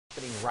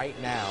right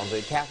now.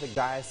 The Catholic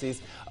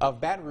Diocese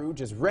of Baton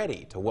Rouge is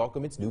ready to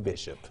welcome its new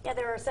bishop. Yeah,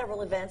 there are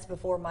several events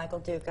before Michael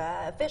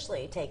Duca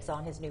officially takes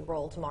on his new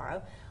role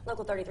tomorrow.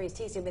 Local 33's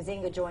Ticia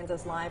Mazinga joins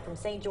us live from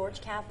St.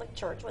 George Catholic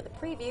Church with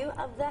a preview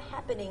of the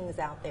happenings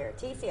out there.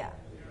 Ticia.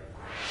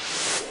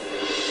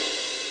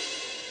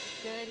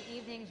 Good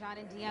evening, John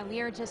and Dia.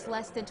 We are just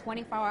less than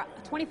 24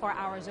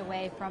 hours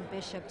away from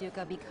Bishop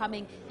Duca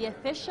becoming the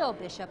official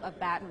Bishop of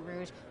Baton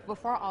Rouge.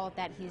 Before all of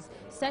that, he's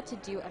set to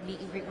do a meet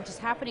and greet, which is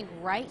happening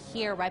right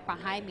here, right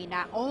behind me.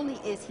 Not only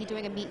is he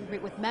doing a meet and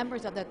greet with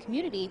members of the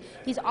community,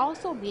 he's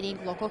also meeting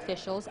local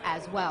officials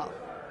as well.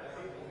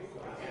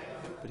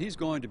 But he's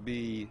going to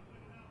be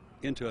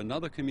into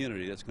another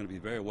community that's going to be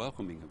very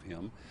welcoming of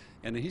him,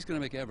 and he's going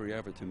to make every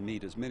effort to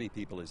meet as many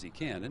people as he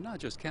can, and not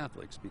just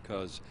Catholics,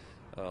 because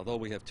although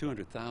we have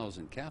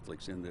 200,000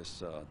 Catholics in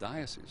this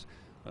diocese,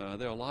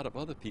 there are a lot of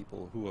other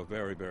people who are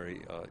very,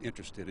 very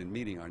interested in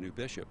meeting our new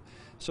bishop.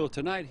 So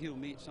tonight he'll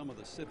meet some of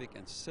the civic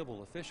and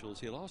civil officials.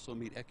 He'll also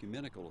meet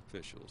ecumenical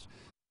officials.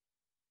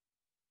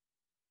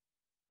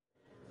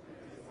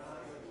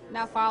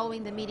 Now,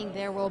 following the meeting,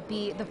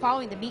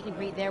 following the meet and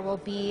greet, there will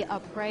be a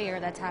prayer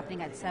that's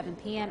happening at 7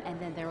 p.m. and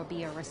then there will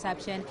be a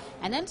reception.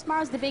 And then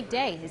tomorrow's the big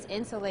day. His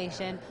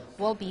installation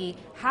will be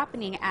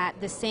happening at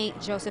the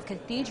St. Joseph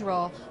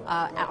Cathedral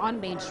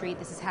on Main Street.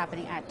 This is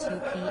happening at 2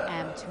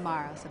 p.m.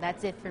 tomorrow. So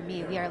that's it for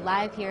me. We are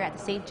live here at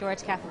the St.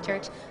 George Catholic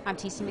Church. I'm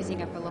Ticia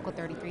Mazinga for Local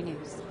 33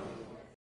 News.